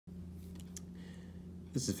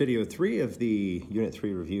This is video 3 of the Unit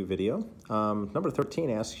 3 review video. Number 13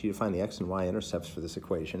 asks you to find the x and y intercepts for this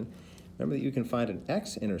equation. Remember that you can find an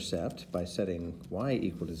x-intercept by setting y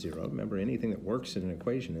equal to 0. Remember, anything that works in an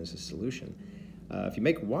equation is a solution. If you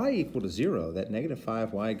make y equal to 0, that negative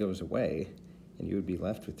 5y goes away, and you would be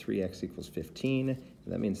left with 3x equals 15, and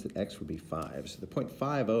that means that x would be 5. So the point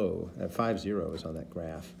 50 is on that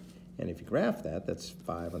graph, and if you graph that, that's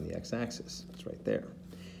 5 on the x-axis. It's right there.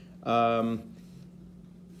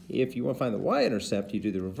 If you want to find the y-intercept, you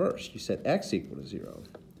do the reverse. You set x equal to 0.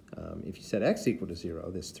 If you set x equal to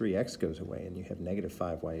 0, this 3x goes away, and you have negative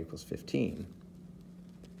 5y equals 15.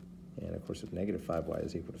 And of course, if negative 5y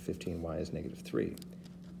is equal to 15, y is negative 3.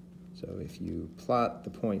 So if you plot the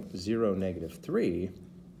point 0, negative 3,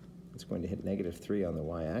 it's going to hit negative 3 on the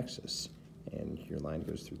y-axis. And your line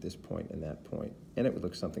goes through this point and that point. And it would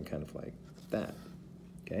look something kind of like that.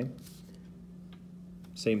 Okay?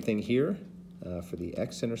 Same thing here. For the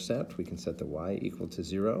x-intercept, we can set the y equal to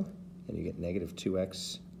 0, and you get negative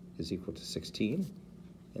 2x is equal to 16,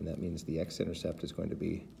 and that means the x-intercept is going to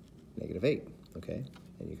be negative 8, okay?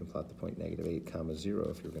 And you can plot the point negative 8, comma 0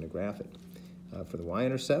 if you're going to graph it. For the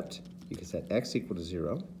y-intercept, you can set x equal to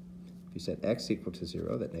 0. If you set x equal to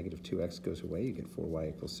 0, that negative 2x goes away, you get 4y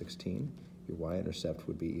equals 16. Your y-intercept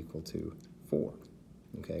would be equal to 4,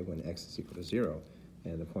 okay, when x is equal to 0.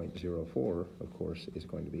 And the point 0, 4, of course, is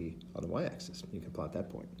going to be on the y-axis. You can plot that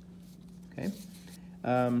point. Okay?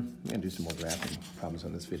 I'm going to do some more graphing problems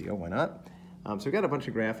on this video. Why not? So we've got a bunch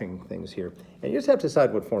of graphing things here. And you just have to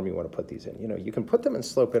decide what form you want to put these in. You know, you can put them in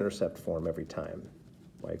slope-intercept form every time,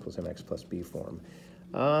 y equals mx plus b form.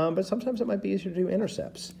 But sometimes it might be easier to do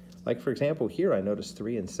intercepts. Like, for example, here I noticed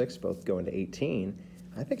 3 and 6 both go into 18.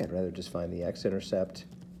 I think I'd rather just find the x-intercept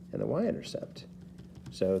and the y-intercept.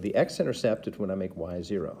 So the x-intercept is when I make y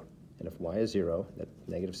 0. And if y is 0, that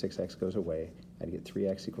negative 6x goes away. I'd get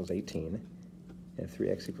 3x equals 18. And if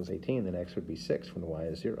 3x equals 18, then x would be 6 when the y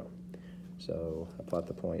is 0. So I plot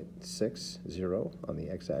the point 6, 0 on the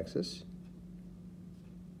x-axis.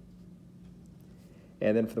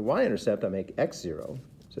 And then for the y-intercept, I make x 0,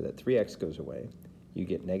 so that 3x goes away. You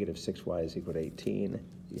get negative 6y is equal to 18.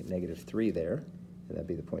 You get negative 3 there, and that'd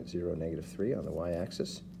be the point 0, negative 3 on the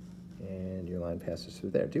y-axis. And your line passes through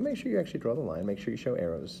there. Do make sure you actually draw the line. Make sure you show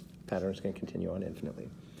arrows. Pattern's going to continue on infinitely.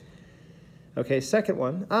 Okay, second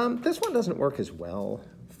one. This one doesn't work as well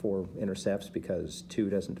for intercepts because 2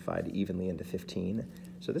 doesn't divide evenly into 15.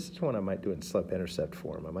 So this is one I might do in slope-intercept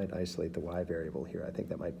form. I might isolate the y variable here. I think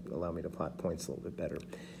that might allow me to plot points a little bit better.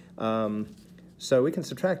 So we can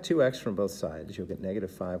subtract 2x from both sides. You'll get negative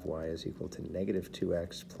 5y is equal to negative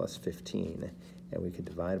 2x plus 15. And we could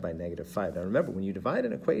divide by negative 5. Now remember, when you divide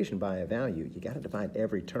an equation by a value, you got to divide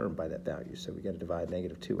every term by that value. So we got to divide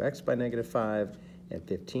negative 2x by negative 5 and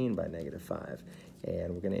 15 by negative 5.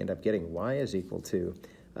 And we're going to end up getting y is equal to,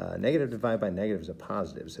 negative divided by negative is a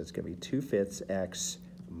positive, so it's going to be 2/5 x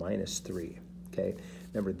minus 3. Okay?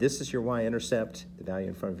 Remember, this is your y-intercept. The value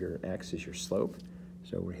in front of your x is your slope.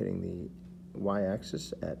 So we're hitting the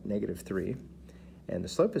y-axis at negative 3. And the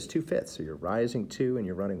slope is 2/5, so you're rising 2 and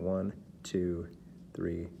you're running 1, 2,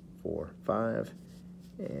 3, 4, 5,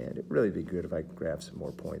 and it'd really be good if I could graph some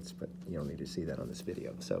more points, but you don't need to see that on this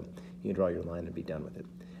video. So you can draw your line and be done with it.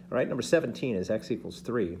 All right, number 17 is x equals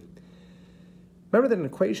 3. Remember that an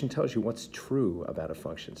equation tells you what's true about a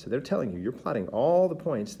function. So they're telling you you're plotting all the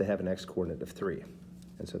points that have an x-coordinate of 3.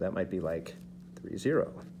 And so that might be like 3,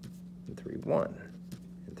 0, and 3, 1,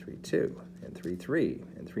 and 3, 2, and 3, 3,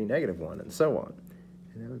 and 3, negative 1, and so on.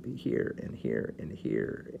 And that would be here, and here, and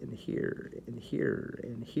here, and here, and here,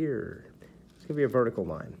 and here. It's going to be a vertical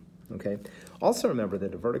line, okay? Also remember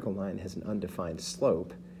that a vertical line has an undefined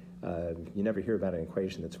slope. You never hear about an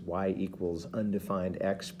equation that's y equals undefined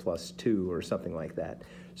x plus 2 or something like that.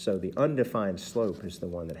 So the undefined slope is the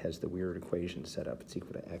one that has the weird equation set up. It's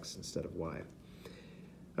equal to x instead of y.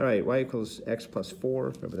 All right, y equals x plus 4.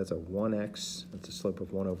 Remember, that's a 1x. That's a slope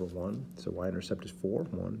of 1 over 1. So y-intercept is 4.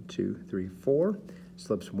 1, 2, 3, 4.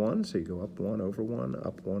 Slope's 1, so you go up 1 over 1,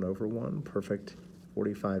 up 1 over 1. Perfect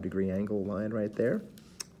 45-degree angle line right there.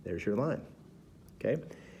 There's your line. Okay.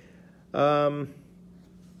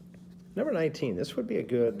 Number 19, this would be a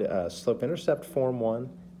good slope-intercept form one.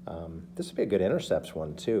 This would be a good intercepts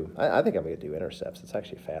one, too. I think I'm going to do intercepts. It's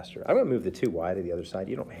actually faster. I'm going to move the 2y to the other side.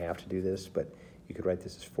 You don't have to do this, but you could write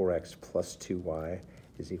this as 4x plus 2y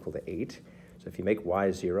is equal to 8. So if you make y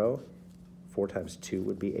 0, 4 times 2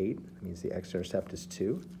 would be 8. That means the x-intercept is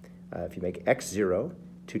 2. If you make x 0,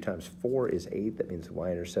 2 times 4 is 8. That means the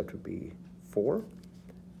y-intercept would be 4.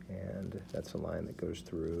 And that's a line that goes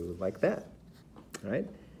through like that. All right?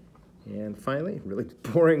 And finally, really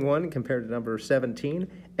boring one compared to number 17,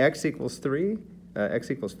 x equals 3,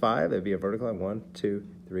 x equals 5. That'd be a vertical line, 1, 2,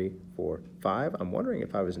 3, 4, 5. I'm wondering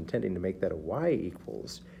if I was intending to make that a y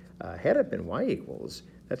equals. Had it been y equals,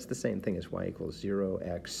 that's the same thing as y equals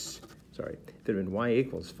 0x, sorry, if it had been y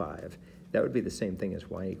equals 5, that would be the same thing as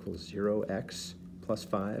y equals 0x plus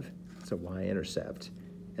 5. It's a y-intercept.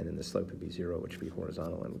 And then the slope would be 0, which would be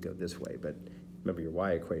horizontal and would go this way. But remember, your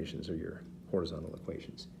y equations are your horizontal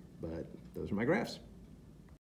equations. But those are my graphs.